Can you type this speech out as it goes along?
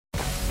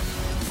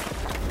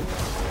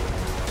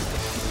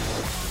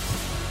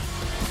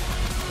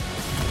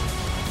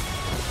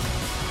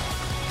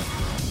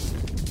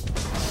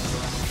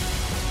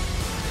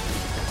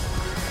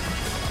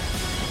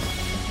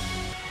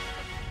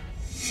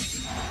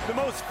The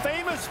most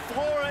famous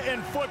Flora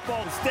in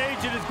football stage.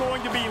 It is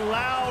going to be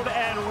loud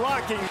and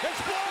rocking.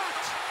 It's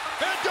blocked!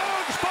 And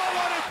Dogs fall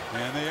on it!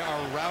 And they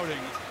are routing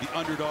the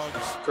underdogs.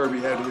 Kirby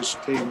had his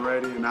team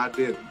ready, and I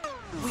didn't.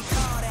 We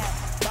call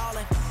that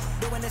ballin'.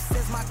 Doing this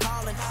is my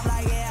calling.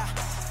 Like, yeah,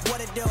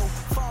 what it do?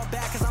 Fall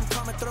back cause I'm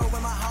coming through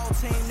with my whole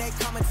team. They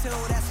coming too,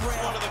 that's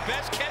real. One of the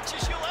best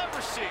catches you'll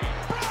ever see.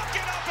 Brock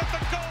it up at the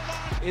goal line.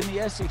 In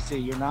the SEC,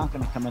 you're not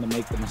going to come in and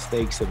make the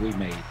mistakes that we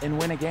made and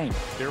win a game.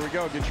 Here we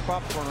go. Get your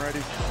popcorn ready.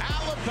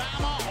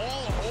 Alabama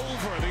all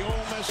over the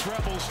Ole Miss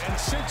Rebels. And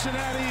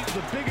Cincinnati,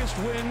 the biggest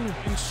win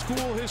in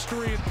school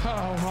history.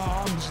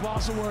 Oh, I'm just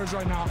lost of words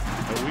right now.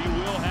 We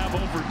will have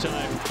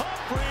overtime.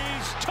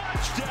 Humphreys,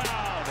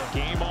 touchdown.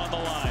 Game on the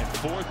line.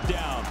 4th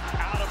down.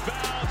 Out of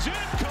bounds.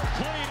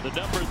 Incomplete. The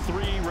number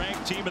 3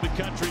 ranked team in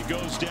the country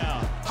goes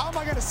down. How am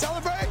I going to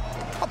celebrate?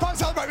 I'm going to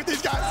celebrate with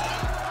these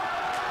guys.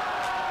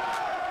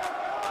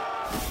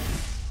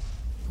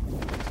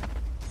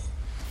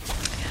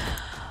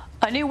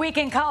 A new week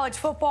in college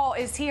football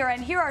is here,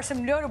 and here are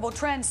some notable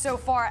trends so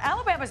far.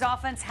 Alabama's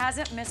offense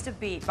hasn't missed a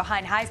beat.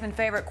 Behind Heisman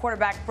favorite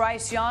quarterback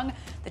Bryce Young,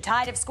 the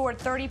Tide have scored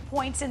 30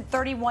 points in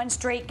 31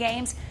 straight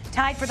games,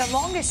 tied for the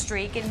longest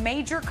streak in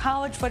major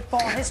college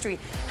football history.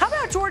 How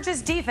about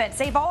Georgia's defense?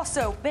 They've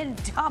also been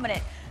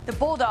dominant. The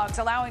Bulldogs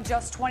allowing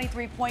just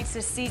 23 points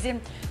this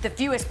season, the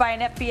fewest by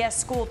an FBS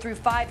school through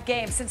 5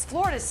 games since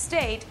Florida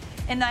State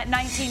in that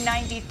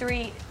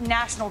 1993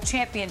 national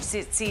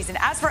championship season.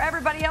 As for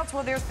everybody else,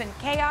 well, there's been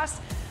chaos.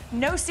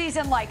 No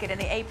season like it in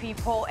the AP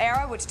poll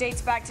era, which dates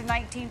back to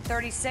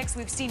 1936.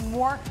 We've seen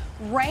more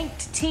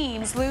ranked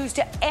teams lose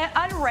to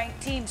unranked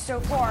teams so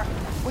far.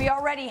 We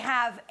already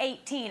have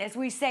 18. As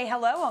we say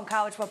hello on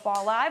College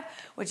Football Live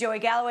with Joey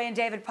Galloway and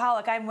David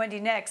Pollack, I'm Wendy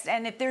Next.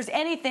 And if there's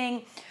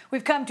anything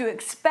we've come to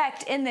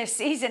expect in this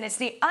season, it's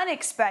the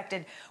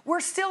unexpected. We're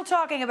still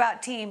talking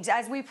about teams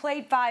as we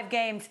played 5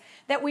 games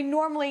that we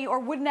normally or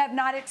wouldn't have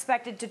not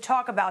expected to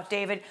talk about,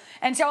 David.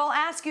 And so I'll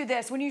ask you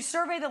this. When you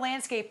survey the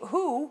landscape,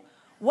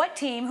 what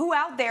team, who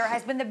out there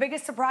has been the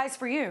biggest surprise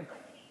for you?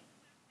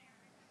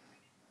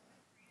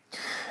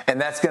 And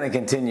that's going to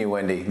continue,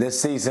 Wendy. This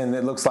season,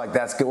 it looks like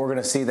that's good. We're going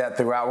to see that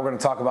throughout. We're going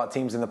to talk about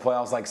teams in the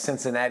playoffs like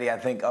Cincinnati, I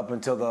think, up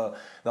until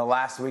the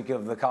last week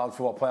of the college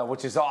football playoff,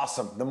 which is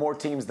awesome. The more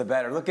teams, the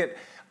better. Look at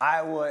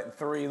Iowa at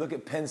 3. Look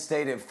at Penn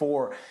State at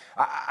 4.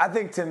 I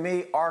think, to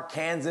me,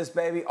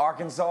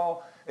 Arkansas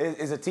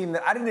is a team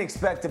that I didn't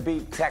expect to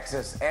beat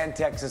Texas and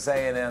Texas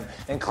A&M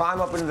and climb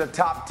up into the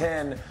top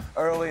 10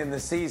 early in the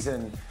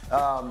season.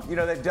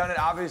 They've done it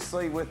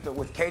obviously with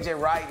KJ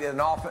Wright,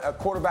 a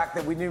quarterback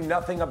that we knew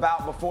nothing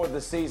about before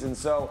the season.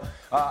 So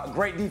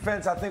great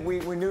defense. I think we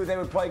knew they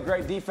would play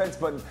great defense,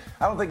 but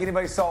I don't think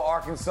anybody saw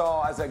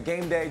Arkansas as a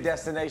game day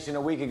destination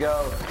a week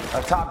ago,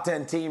 a top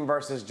 10 team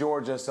versus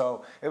Georgia.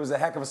 So it was a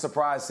heck of a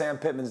surprise. Sam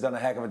Pittman's done a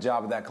heck of a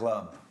job with that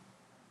club.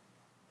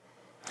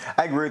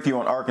 I agree with you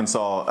on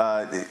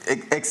Arkansas,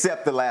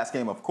 except the last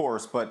game, of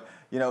course. But,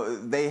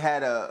 they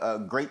had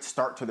a great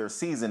start to their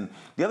season.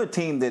 The other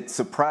team that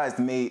surprised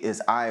me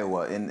is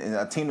Iowa, and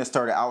a team that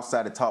started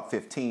outside the top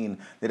 15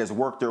 that has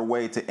worked their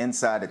way to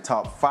inside the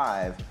top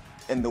 5.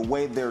 And the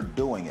way they're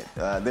doing it,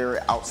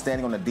 they're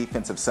outstanding on the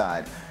defensive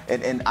side.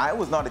 And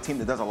Iowa's not a team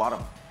that does a lot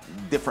of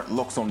different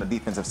looks on the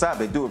defensive side.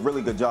 They do a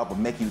really good job of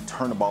making you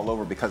turn the ball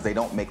over because they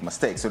don't make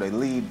mistakes. So they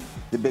lead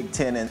the Big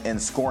Ten in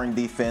scoring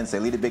defense. They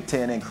lead the Big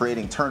Ten in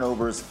creating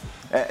turnovers.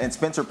 And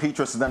Spencer Petras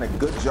has done a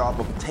good job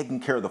of taking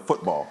care of the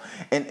football.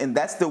 And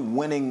that's the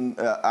winning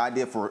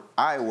idea for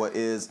Iowa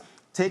is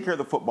take care of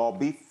the football,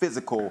 be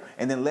physical,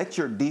 and then let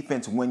your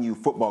defense win you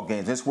football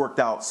games. It's worked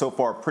out so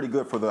far pretty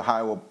good for the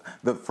Iowa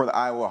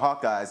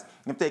Hawkeyes.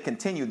 If they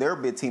continue, they'll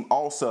be a team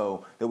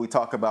also that we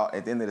talk about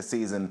at the end of the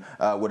season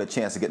with a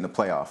chance to get in the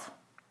playoff.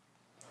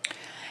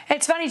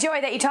 It's funny,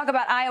 Joey, that you talk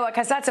about Iowa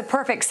because that's a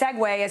perfect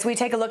segue as we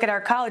take a look at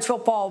our college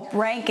football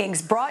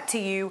rankings brought to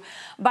you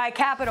by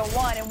Capital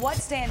One. And what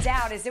stands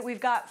out is that we've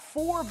got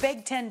 4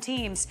 Big Ten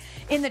teams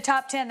in the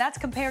top 10. That's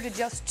compared to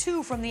just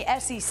 2 from the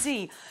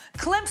SEC.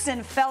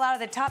 Clemson fell out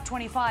of the top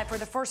 25 for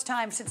the first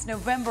time since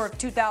November of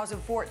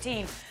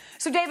 2014.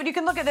 So, David, you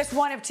can look at this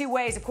one of 2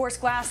 ways. Of course,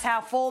 glass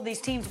half full.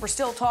 These teams we're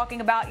still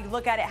talking about. You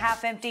look at it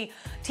half empty.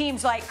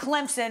 Teams like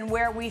Clemson,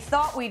 where we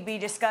thought we'd be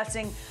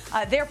discussing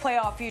their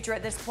playoff future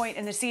at this point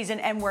in the season,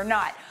 and we're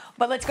not.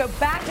 But let's go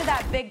back to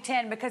that Big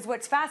Ten because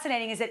what's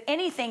fascinating is that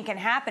anything can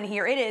happen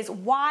here. It is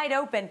wide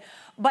open.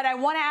 But I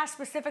want to ask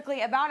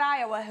specifically about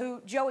Iowa,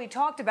 who Joey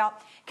talked about.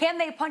 Can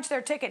they punch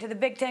their ticket to the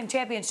Big Ten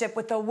championship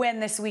with a win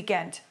this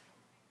weekend?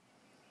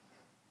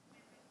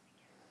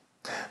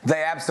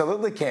 They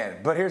absolutely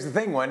can. But here's the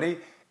thing, Wendy.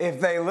 If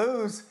they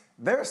lose,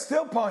 they're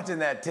still punching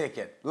that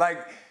ticket.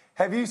 Like,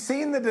 have you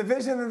seen the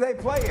division that they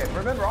play in?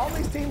 Remember, all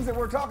these teams that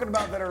we're talking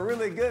about that are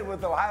really good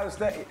with Ohio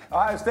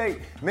State,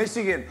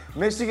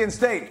 Michigan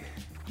State,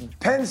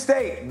 Penn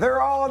State,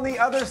 they're all on the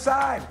other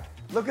side.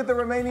 Look at the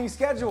remaining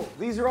schedule.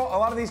 These are a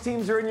lot of these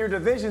teams are in your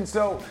division.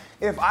 So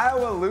if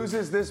Iowa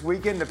loses this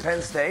weekend to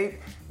Penn State,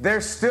 they're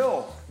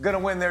still going to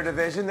win their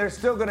division. They're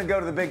still going to go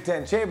to the Big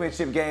Ten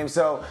championship game.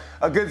 So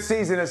a good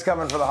season is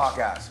coming for the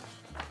Hawkeyes.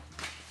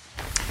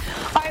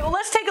 All right, well,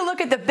 let's take a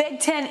look at the Big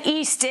Ten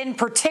East in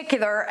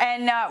particular.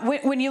 And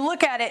when you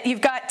look at it,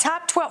 you've got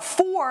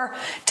four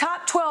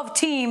top 12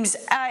 teams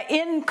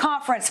in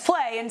conference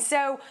play. And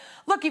so,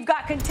 look, you've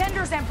got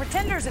contenders and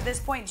pretenders at this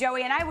point,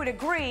 Joey, and I would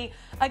agree.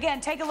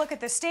 Again, take a look at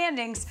the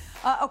standings.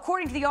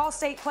 According to the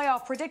All-State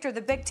Playoff Predictor,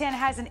 the Big Ten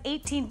has an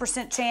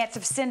 18% chance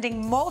of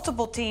sending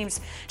multiple teams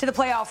to the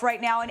playoff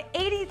right now, an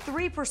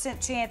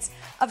 83% chance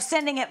of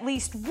sending at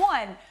least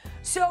one.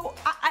 So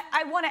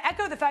I want to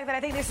echo the fact that I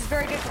think this is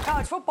very good for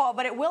college football,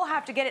 but it will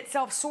have to get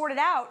itself sorted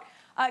out.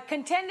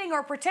 Contending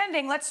or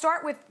pretending, let's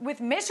start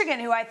with Michigan,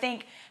 who I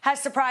think has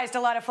surprised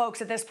a lot of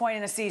folks at this point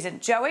in the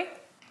season. Joey?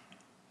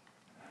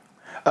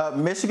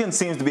 Michigan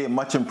seems to be a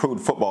much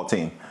improved football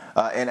team.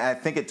 And I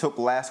think it took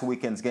last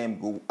weekend's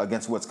game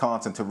against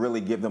Wisconsin to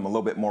really give them a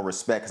little bit more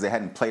respect because they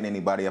hadn't played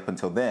anybody up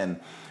until then.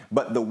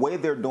 But the way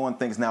they're doing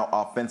things now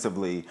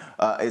offensively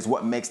is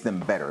what makes them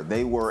better.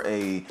 They were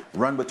a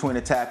run between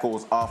the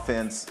tackles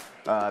offense,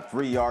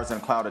 3 yards in a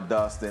cloud of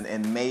dust,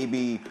 and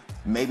maybe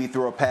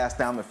throw a pass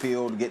down the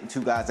field, getting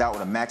two guys out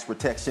with a max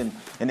protection.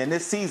 And in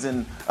this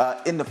season,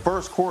 in the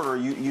first quarter,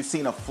 you've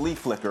seen a flea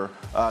flicker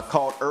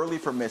called early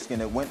for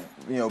Michigan. It went,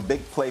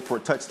 big play for a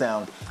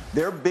touchdown.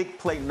 Their big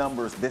play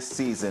numbers this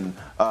season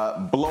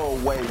blow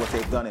away what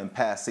they've done in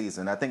past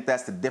season. I think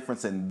that's the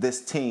difference in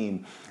this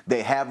team.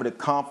 They have the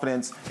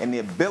confidence and the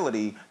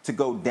ability to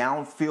go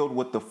downfield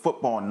with the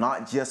football,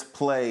 not just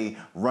play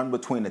run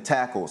between the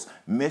tackles.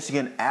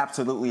 Michigan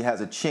absolutely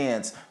has a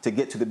chance to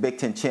get to the Big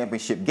Ten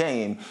championship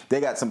game. They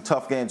got some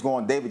tough games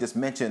going. David just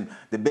mentioned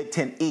the Big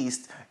Ten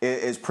East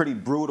is pretty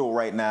brutal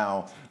right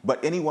now.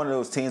 But any one of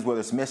those teams, whether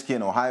it's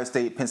Michigan, Ohio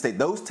State, Penn State,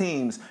 those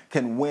teams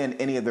can win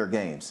any of their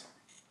games.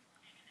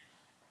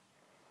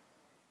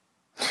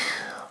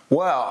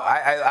 Well,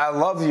 I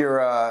love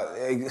your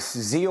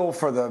zeal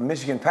for the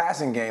Michigan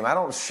passing game. I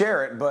don't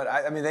share it, but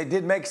I mean they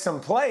did make some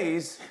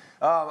plays.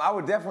 I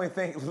would definitely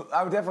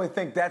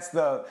think that's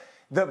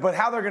but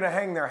how they're going to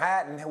hang their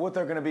hat and what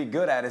they're going to be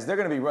good at is they're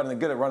going to be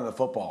good at running the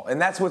football,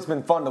 and that's what's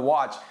been fun to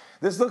watch.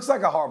 This looks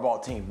like a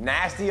Harbaugh team.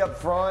 Nasty up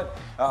front,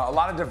 a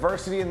lot of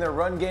diversity in their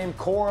run game.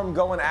 Corum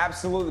going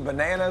absolutely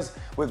bananas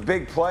with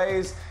big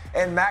plays.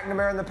 And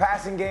McNamara in the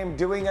passing game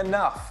doing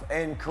enough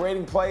and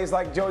creating plays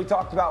like Joey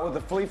talked about with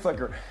the flea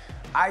flicker.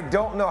 I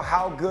don't know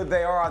how good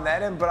they are on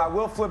that end, but I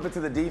will flip it to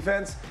the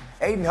defense.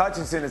 Aiden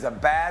Hutchinson is a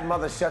bad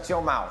mother shut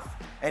your mouth.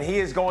 And he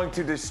is going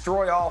to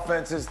destroy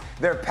offenses.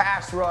 Their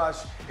pass rush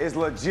is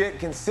legit,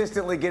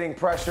 consistently getting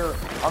pressure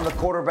on the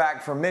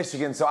quarterback from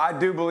Michigan. So I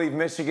do believe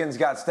Michigan's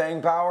got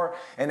staying power,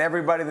 and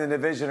everybody in the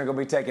division are going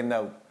to be taking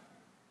note.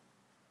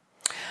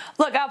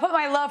 Look, I'll put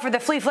my love for the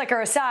flea flicker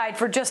aside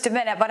for just a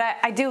minute, but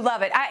I do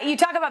love it. You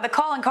talk about the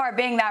calling card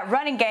being that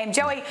running game.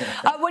 Joey,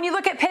 when you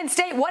look at Penn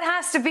State, what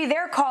has to be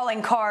their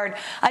calling card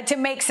to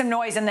make some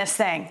noise in this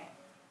thing?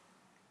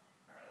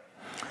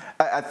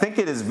 I think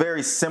it is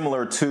very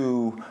similar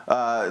to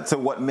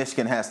what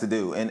Michigan has to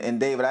do. And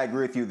David, I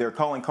agree with you. Their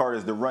calling card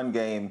is the run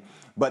game,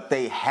 but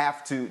they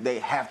have to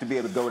be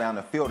able to go down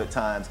the field at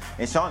times.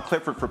 And Sean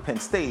Clifford for Penn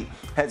State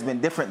has been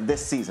different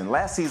this season.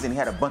 Last season, he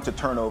had a bunch of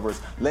turnovers,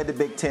 led the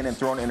Big Ten in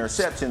throwing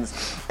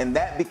interceptions, and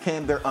that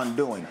became their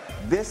undoing.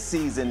 This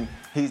season,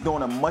 he's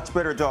doing a much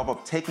better job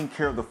of taking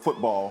care of the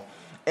football.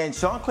 And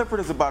Sean Clifford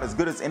is about as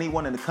good as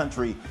anyone in the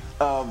country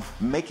of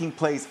making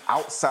plays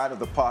outside of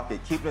the pocket,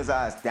 keeping his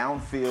eyes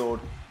downfield,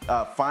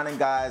 finding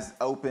guys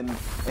open.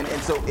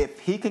 And so if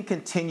he can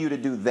continue to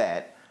do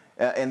that,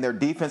 and their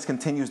defense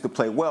continues to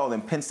play well,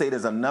 then Penn State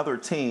is another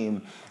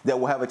team that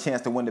will have a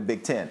chance to win the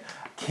Big Ten.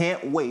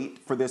 Can't wait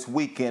for this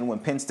weekend when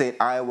Penn State,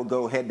 Iowa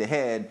go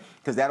head-to-head,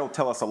 because that'll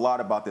tell us a lot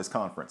about this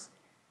conference.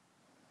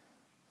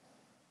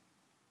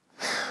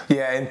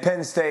 Yeah, in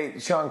Penn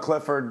State, Sean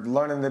Clifford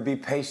learning to be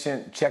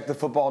patient, check the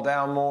football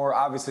down more.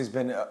 Obviously, it's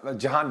been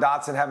Jahan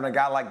Dotson having a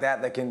guy like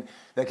that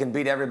can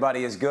beat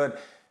everybody is good.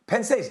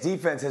 Penn State's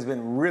defense has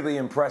been really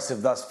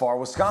impressive thus far.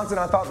 Wisconsin,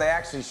 I thought they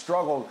actually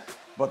struggled,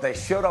 but they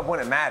showed up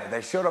when it mattered.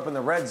 They showed up in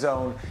the red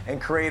zone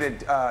and created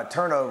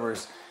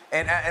turnovers.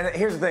 And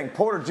here's the thing,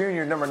 Porter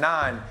Jr., number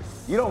 9,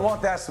 you don't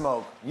want that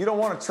smoke. You don't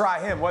want to try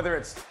him, whether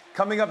it's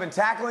coming up in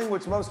tackling,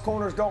 which most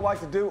corners don't like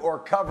to do, or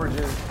coverage.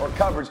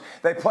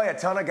 They play a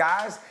ton of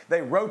guys.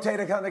 They rotate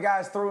a ton of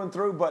guys through and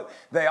through, but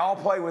they all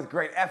play with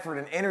great effort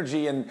and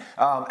energy, and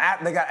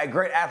they got a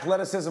great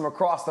athleticism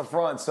across the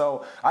front.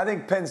 So I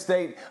think Penn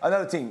State,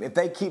 another team, if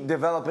they keep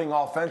developing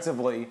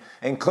offensively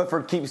and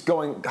Clifford keeps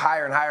going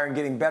higher and higher and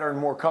getting better and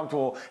more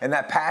comfortable, and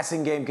that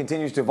passing game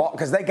continues to evolve,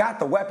 because they got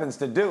the weapons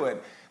to do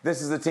it,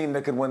 this is the team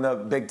that could win the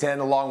Big Ten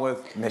along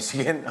with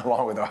Michigan,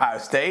 along with Ohio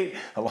State,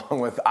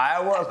 along with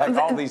Iowa, like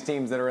all these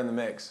teams that are in the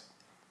mix.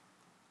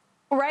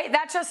 Right,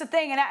 that's just the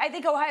thing. And I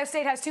think Ohio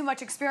State has too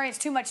much experience,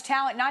 too much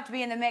talent not to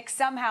be in the mix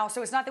somehow.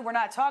 So it's not that we're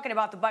not talking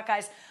about the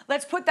Buckeyes.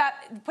 Let's put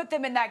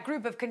them in that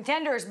group of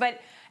contenders. But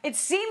it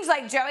seems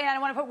like, Joey, and I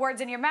don't want to put words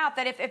in your mouth,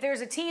 that if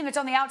there's a team that's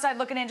on the outside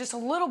looking in just a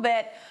little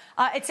bit,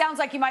 it sounds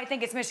like you might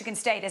think it's Michigan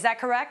State. Is that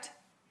correct?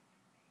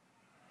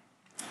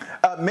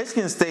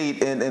 Michigan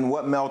State and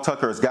what Mel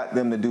Tucker has got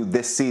them to do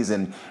this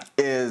season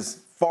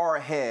is far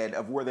ahead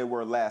of where they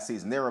were last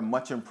season. They're a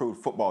much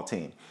improved football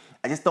team.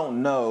 I just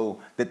don't know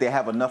that they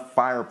have enough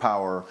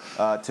firepower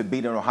to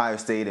beat an Ohio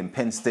State and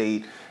Penn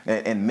State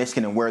and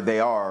Michigan and where they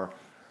are.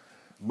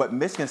 But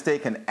Michigan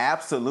State can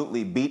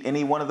absolutely beat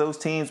any one of those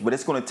teams, but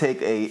it's going to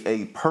take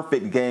a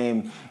perfect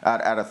game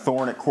out of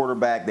Thorne at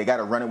quarterback. They got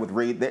to run it with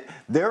Reed.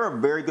 They're a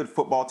very good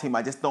football team.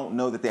 I just don't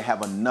know that they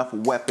have enough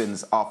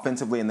weapons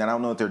offensively, and then I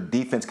don't know if their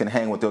defense can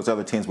hang with those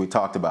other teams we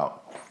talked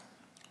about.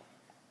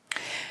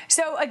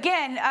 So,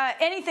 again,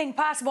 anything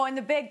possible in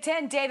the Big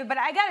Ten, David, but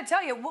I got to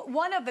tell you,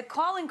 one of the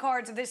calling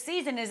cards of this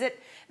season is that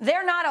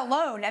they're not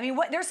alone. I mean,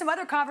 there's some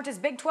other conferences,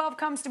 Big 12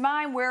 comes to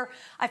mind, where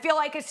I feel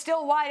like it's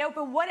still wide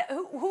open.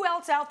 Who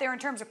else out there in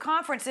terms of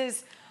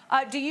conferences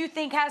do you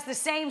think has the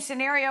same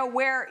scenario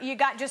where you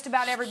got just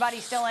about everybody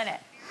still in it?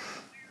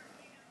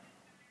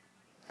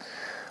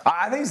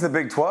 I think it's the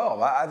Big 12.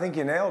 I think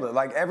you nailed it.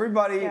 Like,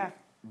 everybody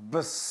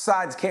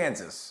besides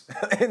Kansas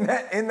in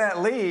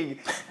that league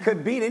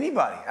could beat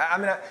anybody. I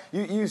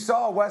mean, you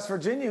saw West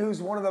Virginia,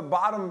 who's one of the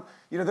bottom,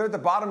 they're at the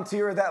bottom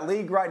tier of that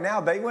league right now.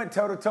 They went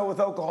toe-to-toe with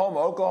Oklahoma.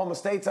 Oklahoma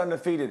State's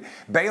undefeated.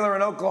 Baylor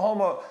and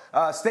Oklahoma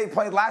State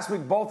played last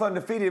week, both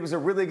undefeated. It was a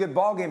really good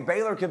ball game.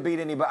 Baylor could beat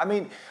anybody. I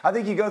mean, I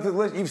think you go through the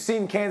list. You've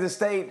seen Kansas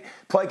State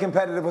play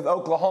competitive with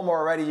Oklahoma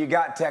already. You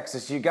got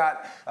Texas. You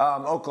got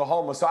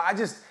Oklahoma. So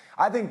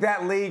I think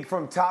that league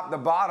from top to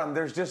bottom,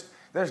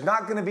 there's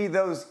not going to be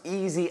those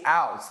easy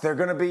outs. They're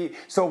going to be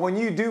 – so when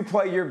you do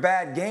play your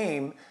bad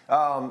game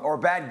or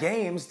bad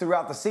games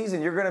throughout the season,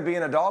 you're going to be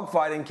in a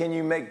dogfight, and can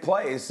you make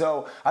plays?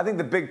 So I think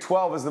the Big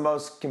 12 is the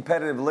most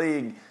competitive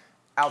league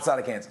outside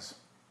of Kansas.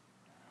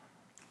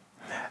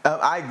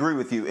 I agree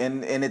with you,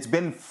 and it's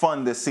been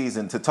fun this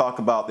season to talk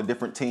about the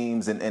different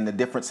teams and the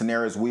different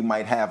scenarios we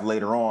might have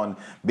later on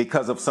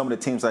because of some of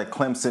the teams like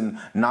Clemson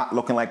not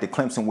looking like the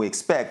Clemson we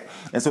expect.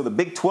 And so the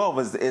Big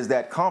 12 is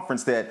that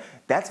conference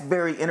that's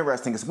very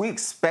interesting because we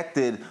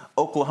expected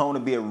Oklahoma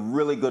to be a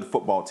really good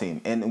football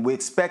team, and we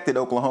expected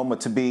Oklahoma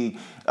to be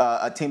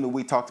a team that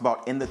we talked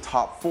about in the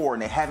top 4,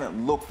 and they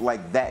haven't looked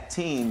like that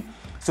team.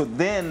 So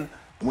then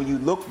when you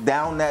look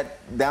down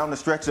the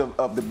stretch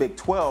of the Big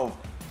 12,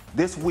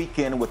 this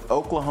weekend with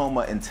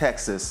Oklahoma and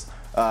Texas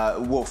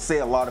will say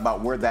a lot about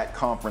where that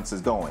conference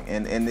is going.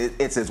 And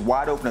it's as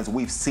wide open as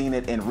we've seen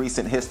it in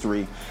recent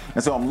history.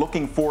 And so I'm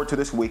looking forward to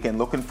this weekend,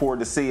 looking forward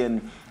to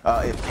seeing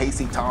if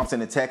Casey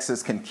Thompson and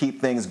Texas can keep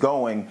things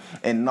going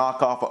and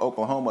knock off of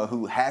Oklahoma,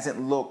 who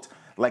hasn't looked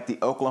like the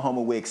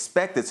Oklahoma we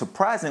expected,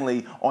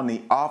 surprisingly, on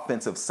the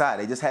offensive side.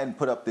 They just hadn't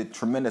put up the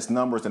tremendous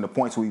numbers and the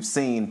points we've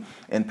seen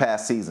in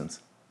past seasons.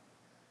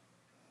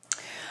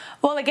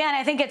 Well, again,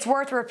 I think it's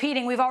worth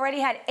repeating. We've already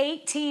had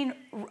 18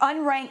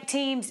 unranked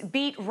teams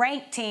beat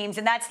ranked teams,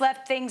 and that's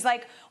left things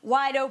like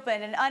wide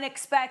open and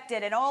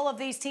unexpected and all of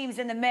these teams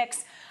in the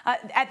mix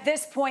at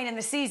this point in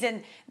the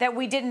season that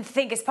we didn't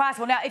think is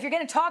possible. Now, if you're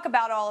going to talk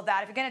about all of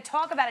that, if you're going to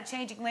talk about a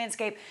changing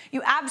landscape,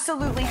 you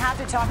absolutely have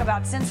to talk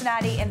about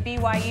Cincinnati and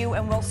BYU,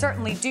 and we'll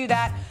certainly do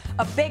that.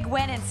 A big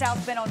win in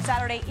South Bend on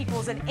Saturday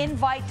equals an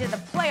invite to the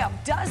playoff.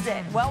 Does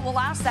it? Well, we'll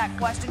ask that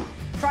question,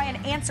 try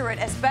and answer it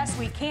as best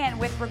we can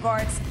with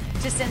regards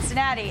to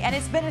Cincinnati. And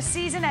it's been a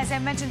season, as I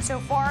mentioned so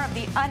far, of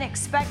the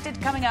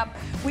unexpected. Coming up,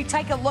 we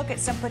take a look at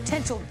some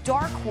potential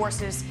dark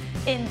horses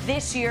in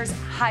this year's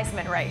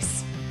Heisman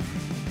race.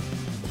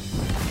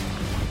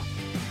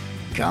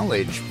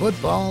 College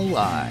Football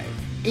Live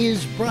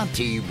is brought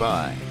to you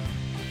by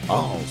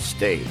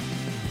Allstate.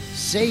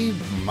 Save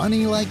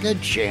money like a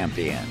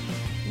champion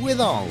with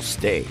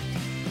Allstate.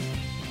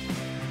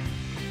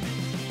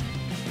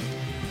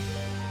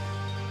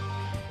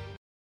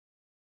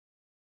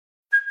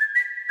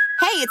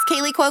 Hey, it's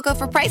Kaylee Cuoco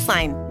for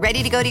Priceline.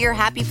 Ready to go to your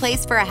happy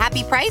place for a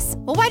happy price?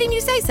 Well, why didn't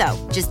you say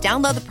so? Just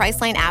download the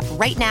Priceline app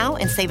right now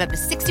and save up to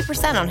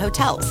 60% on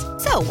hotels.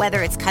 So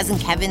whether it's Cousin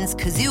Kevin's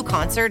Kazoo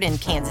Concert in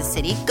Kansas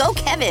City, go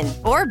Kevin,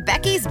 or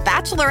Becky's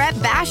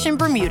Bachelorette Bash in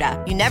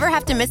Bermuda, you never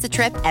have to miss a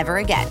trip ever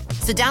again.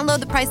 So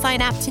download the Priceline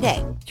app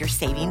today. Your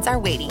savings are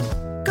waiting.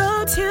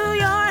 Go to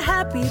your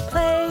happy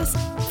place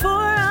for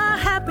a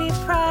happy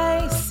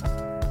price.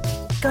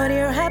 Go to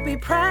your happy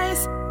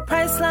price,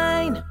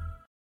 Priceline.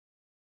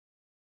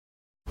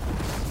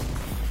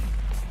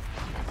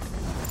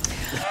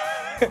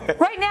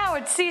 Right now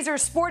at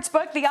Caesars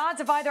Sportsbook, the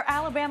odds of either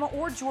Alabama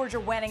or Georgia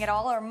winning it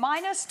all are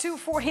minus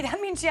 240. That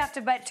means you have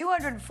to bet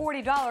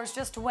 $240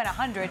 just to win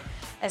 $100.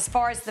 As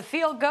far as the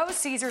field goes,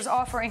 Caesars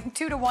offering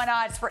 2-to-1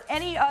 odds for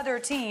any other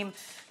team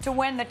to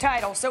win the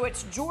title. So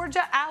it's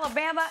Georgia,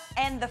 Alabama,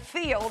 and the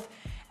field.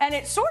 And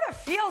it sort of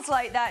feels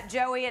like that,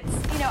 Joey. It's,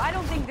 I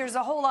don't think there's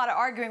a whole lot of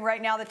arguing right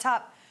now. The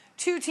top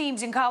 2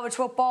 teams in college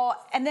football,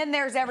 and then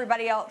there's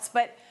everybody else.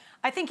 But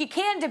I think you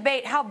can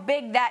debate how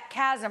big that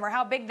chasm or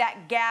how big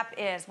that gap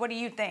is. What do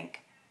you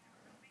think?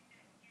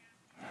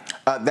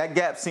 That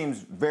gap seems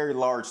very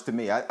large to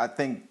me. I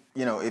think,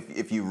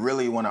 if you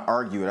really want to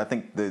argue it, I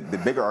think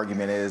the bigger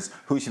argument is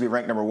who should be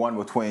ranked number one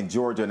between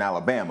Georgia and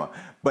Alabama.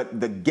 But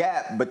the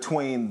gap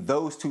between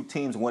those two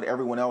teams and what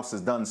everyone else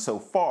has done so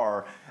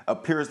far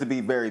appears to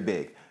be very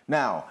big.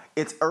 Now,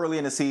 it's early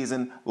in the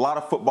season, a lot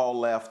of football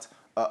left.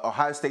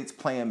 Ohio State's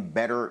playing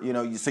better,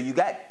 so you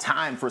got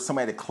time for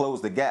somebody to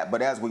close the gap.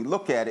 But as we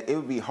look at it, it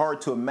would be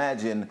hard to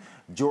imagine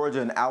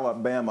Georgia and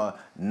Alabama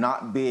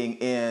not being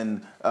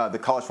in the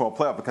college football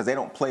playoff because they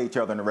don't play each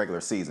other in the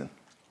regular season.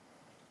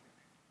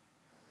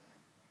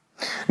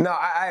 No,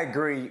 I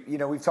agree.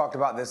 We've talked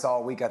about this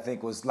all week. I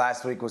think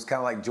last week was kind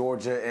of like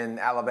Georgia and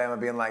Alabama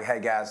being like, hey,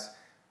 guys,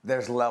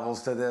 there's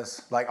levels to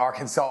this. Like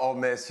Arkansas, Ole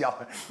Miss,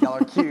 y'all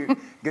are cute.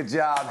 Good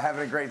job,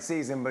 having a great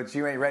season, but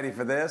you ain't ready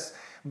for this.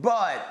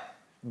 But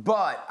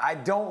I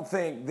don't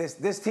think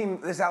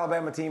this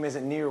Alabama team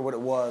isn't near what it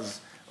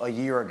was a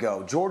year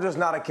ago. Georgia's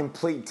not a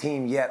complete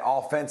team yet.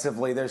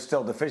 Offensively, there's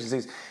still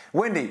deficiencies.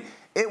 Wendy,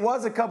 it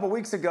was a couple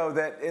weeks ago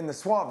that in the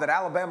swamp that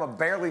Alabama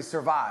barely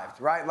survived,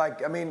 right?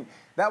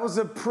 That was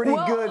a pretty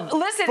good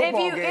listen,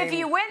 football game if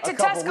you went to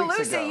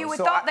Tuscaloosa, you would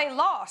thought they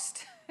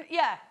lost.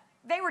 Yeah.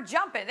 They were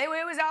jumping. It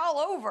was all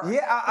over.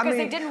 Yeah, because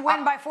they didn't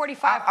win by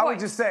 45 points. I would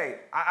just say,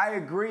 I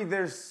agree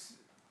there's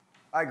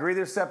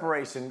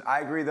separation. I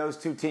agree those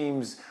two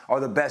teams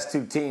are the best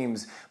two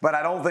teams. But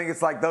I don't think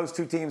it's like those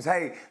two teams,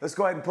 hey, let's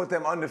go ahead and put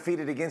them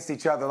undefeated against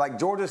each other. Like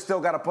Georgia's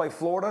still got to play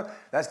Florida.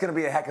 That's going to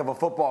be a heck of a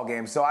football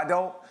game. So I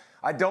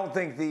don't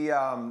think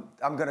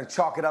I'm going to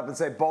chalk it up and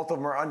say both of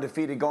them are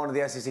undefeated going to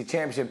the SEC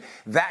championship.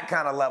 That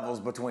kind of levels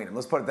between them.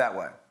 Let's put it that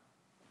way.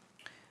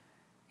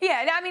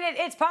 Yeah,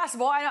 it's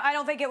possible. I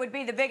don't think it would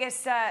be the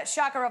biggest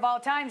shocker of all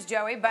times,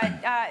 Joey.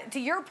 But to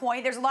your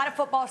point, there's a lot of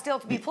football still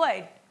to be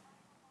played.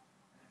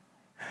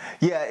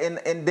 Yeah,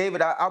 and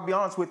David, I'll be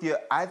honest with you.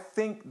 I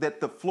think that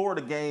the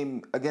Florida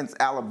game against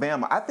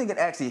Alabama, I think it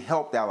actually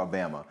helped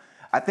Alabama.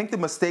 I think the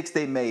mistakes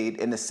they made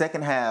in the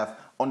second half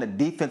on the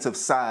defensive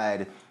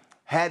side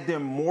had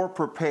them more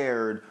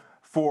prepared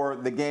for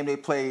the game they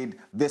played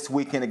this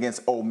weekend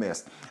against Ole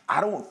Miss. I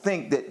don't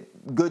think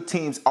that good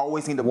teams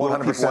always need to blow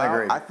people out.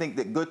 Agree. I think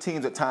that good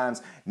teams at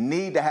times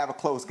need to have a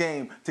close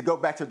game to go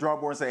back to the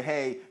drawing board and say,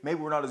 hey, maybe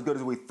we're not as good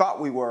as we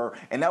thought we were.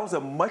 And that was a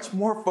much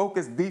more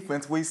focused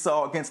defense we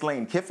saw against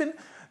Lane Kiffin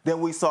than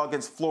we saw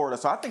against Florida.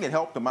 So I think it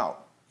helped them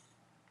out.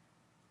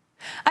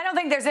 I don't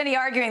think there's any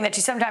arguing that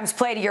you sometimes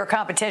play to your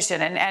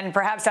competition, and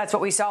perhaps that's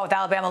what we saw with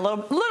Alabama, a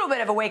little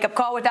bit of a wake-up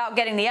call without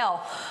getting the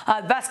L,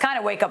 the best kind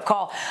of wake-up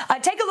call.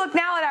 Take a look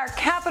now at our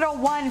Capital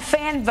One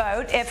fan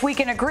vote. If we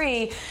can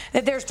agree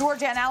that there's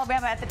Georgia and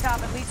Alabama at the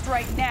top, at least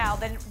right now,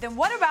 then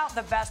what about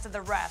the best of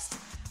the rest?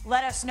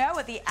 Let us know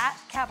at the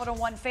 @Capital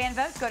One fan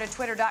vote. Go to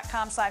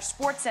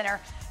twitter.com/SportsCenter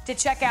to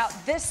check out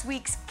this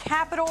week's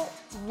Capital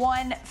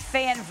One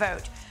fan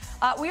vote.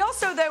 We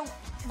also, though,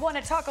 want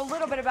to talk a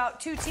little bit about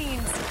two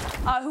teams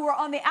who are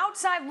on the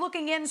outside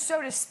looking in,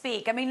 so to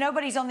speak.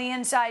 Nobody's on the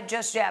inside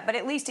just yet, but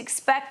at least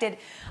expected.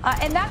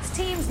 And that's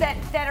teams that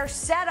are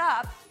set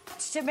up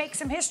to make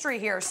some history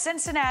here.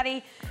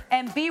 Cincinnati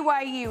and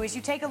BYU, as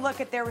you take a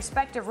look at their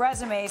respective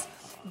resumes,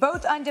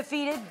 both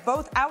undefeated,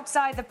 both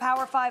outside the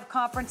Power 5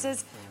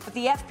 conferences. But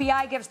the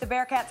FPI gives the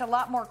Bearcats a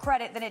lot more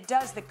credit than it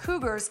does the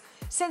Cougars,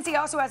 since he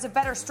also has a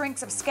better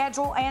strength of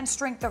schedule and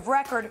strength of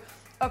record,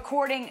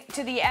 according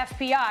to the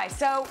FPI.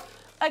 So,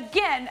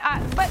 again,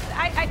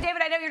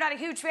 David, I know you're not a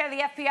huge fan of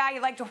the FPI.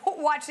 You like to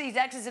watch these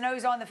X's and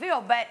O's on the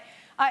field. But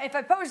if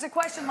I posed a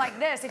question like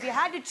this, if you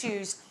had to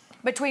choose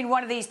between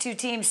one of these two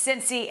teams,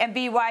 Cincy and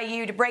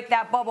BYU, to break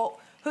that bubble,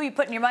 who are you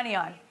putting your money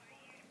on?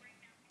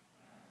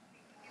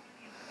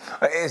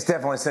 It's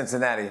definitely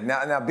Cincinnati.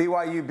 Now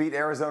BYU beat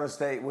Arizona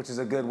State, which is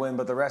a good win,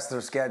 but the rest of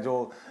their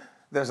schedule,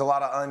 there's a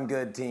lot of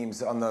ungood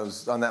teams on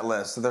that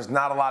list. So there's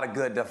not a lot of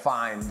good to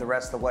find the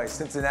rest of the way.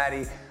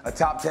 Cincinnati, a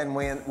top 10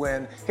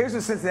 win. Here's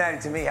what Cincinnati,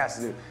 to me, has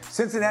to do.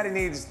 Cincinnati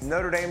needs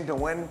Notre Dame to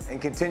win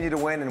and continue to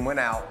win and win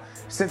out.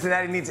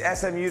 Cincinnati needs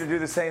SMU to do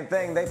the same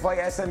thing. They play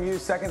SMU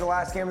second to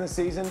last game of the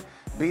season,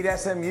 beat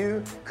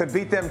SMU, could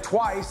beat them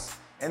twice.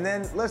 And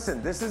then,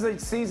 listen, this is a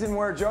season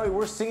where, Joey,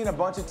 we're seeing a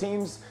bunch of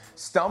teams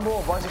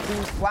stumble, a bunch of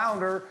teams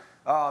flounder.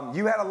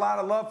 You had a lot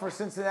of love for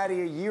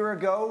Cincinnati a year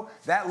ago.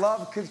 That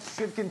love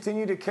should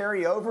continue to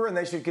carry over, and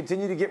they should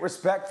continue to get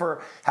respect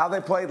for how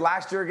they played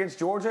last year against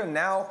Georgia, and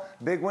now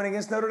big win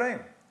against Notre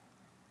Dame.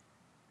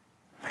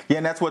 Yeah,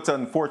 and that's what's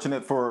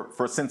unfortunate for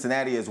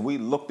Cincinnati is we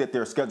looked at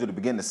their schedule to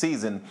begin the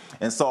season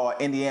and saw an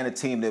Indiana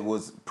team that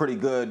was pretty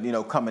good,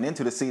 coming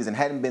into the season.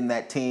 Hadn't been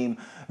that team.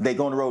 They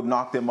go on the road,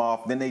 knock them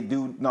off. Then they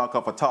do knock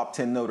off a top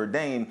 10 Notre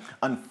Dame.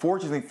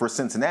 Unfortunately for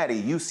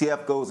Cincinnati,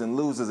 UCF goes and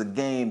loses a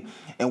game.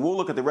 And we'll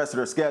look at the rest of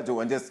their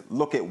schedule and just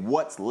look at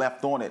what's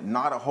left on it.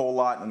 Not a whole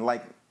lot. And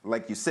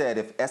like you said,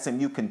 if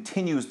SMU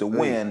continues to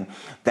win,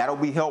 that'll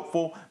be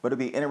helpful. But it'll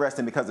be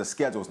interesting because the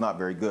schedule is not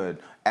very good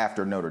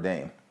after Notre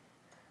Dame.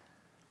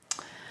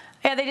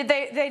 Yeah,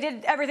 they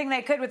did everything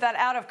they could with that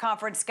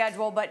out-of-conference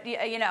schedule, but,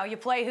 you know, you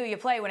play who you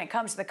play when it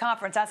comes to the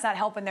conference. That's not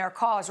helping their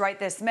cause right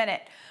this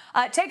minute.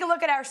 Take a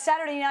look at our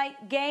Saturday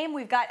night game.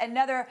 We've got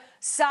another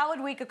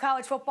solid week of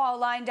college football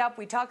lined up.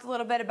 We talked a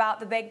little bit about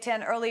the Big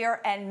Ten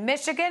earlier, and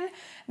Michigan.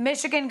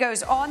 Michigan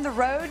goes on the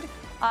road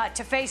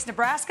to face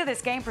Nebraska.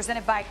 This game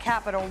presented by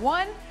Capital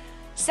One.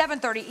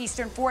 7:30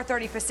 Eastern,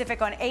 4:30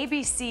 Pacific on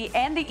ABC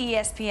and the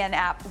ESPN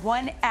app.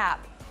 One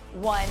app,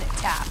 one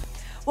tap.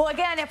 Well,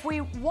 again, if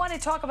we want to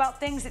talk about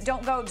things that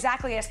don't go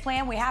exactly as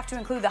planned, we have to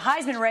include the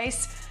Heisman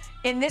race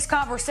in this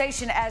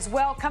conversation as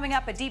well. Coming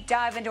up, a deep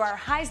dive into our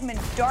Heisman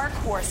dark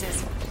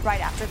horses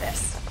right after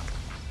this.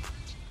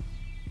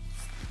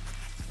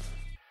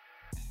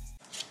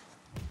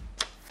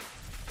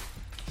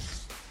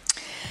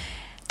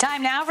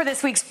 Time now for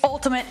this week's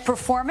Ultimate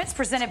Performance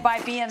presented by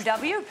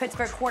BMW.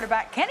 Pittsburgh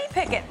quarterback Kenny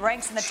Pickett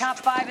ranks in the top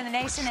 5 in the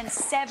nation in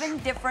 7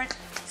 different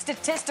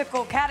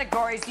statistical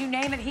categories. You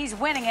name it, he's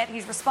winning it.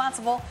 He's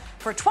responsible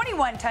for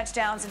 21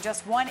 touchdowns and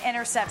just 1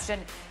 interception.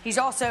 He's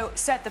also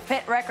set the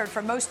Pitt record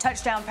for most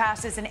touchdown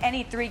passes in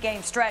any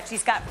 3-game stretch.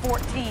 He's got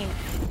 14.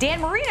 Dan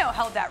Marino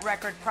held that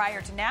record prior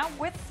to now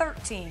with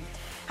 13.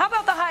 How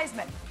about the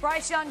Heisman?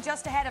 Bryce Young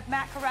just ahead of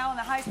Matt Corral in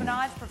the Heisman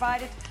odds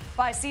provided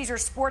by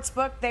Caesars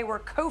Sportsbook. They were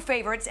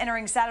co-favorites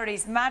entering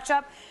Saturday's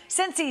matchup.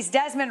 Cincy's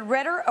Desmond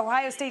Ridder,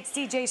 Ohio State's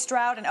C.J.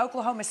 Stroud, and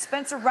Oklahoma's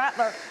Spencer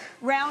Rattler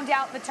round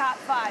out the top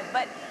 5.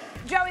 But,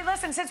 Joey,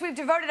 listen, since we've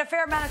devoted a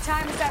fair amount of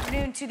time this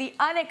afternoon to the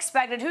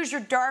unexpected, who's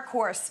your dark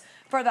horse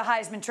for the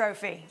Heisman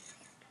Trophy?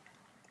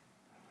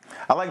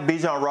 I like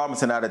Bijan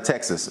Robinson out of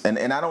Texas, and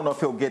I don't know if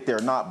he'll get there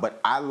or not, but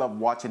I love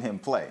watching him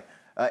play.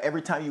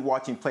 Every time you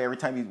watch him play, every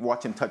time you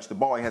watch him touch the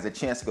ball, he has a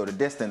chance to go to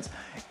distance.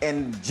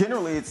 And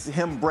generally, it's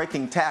him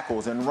breaking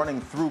tackles and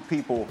running through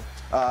people.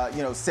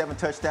 7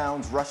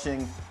 touchdowns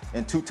rushing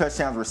and 2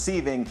 touchdowns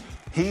receiving.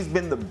 He's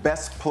been the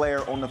best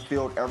player on the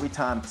field every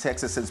time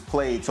Texas has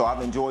played, so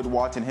I've enjoyed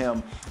watching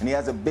him. And he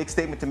has a big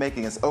statement to make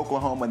against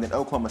Oklahoma and then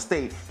Oklahoma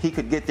State. He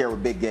could get there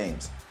with big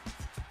games.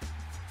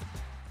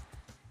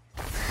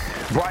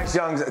 Bryce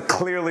Young's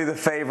clearly the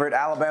favorite.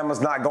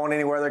 Alabama's not going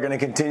anywhere. They're going to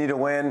continue to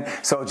win.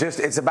 So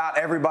it's about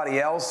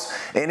everybody else.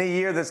 In a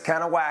year that's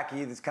kind of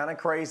wacky, that's kind of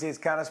crazy, it's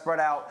kind of spread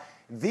out,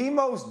 the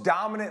most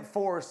dominant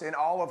force in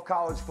all of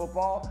college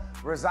football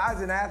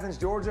resides in Athens,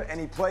 Georgia, and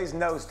he plays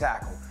nose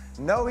tackle.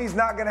 No, he's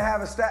not going to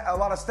have a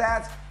lot of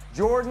stats.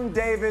 Jordan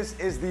Davis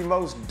is the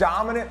most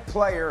dominant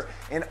player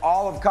in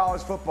all of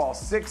college football.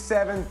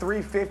 6'7",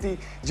 350.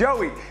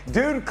 Joey,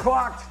 dude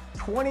clocked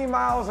 20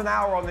 miles an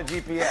hour on the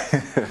GPS.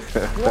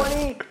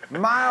 20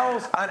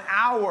 miles an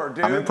hour,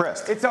 dude. I'm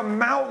impressed. It's a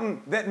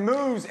mountain that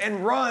moves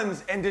and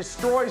runs and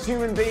destroys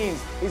human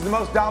beings. He's the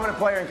most dominant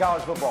player in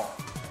college football.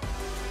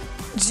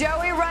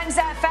 Joey runs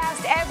that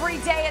fast every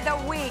day of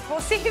the week. We'll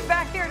see you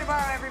back here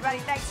tomorrow, everybody.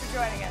 Thanks for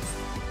joining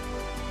us.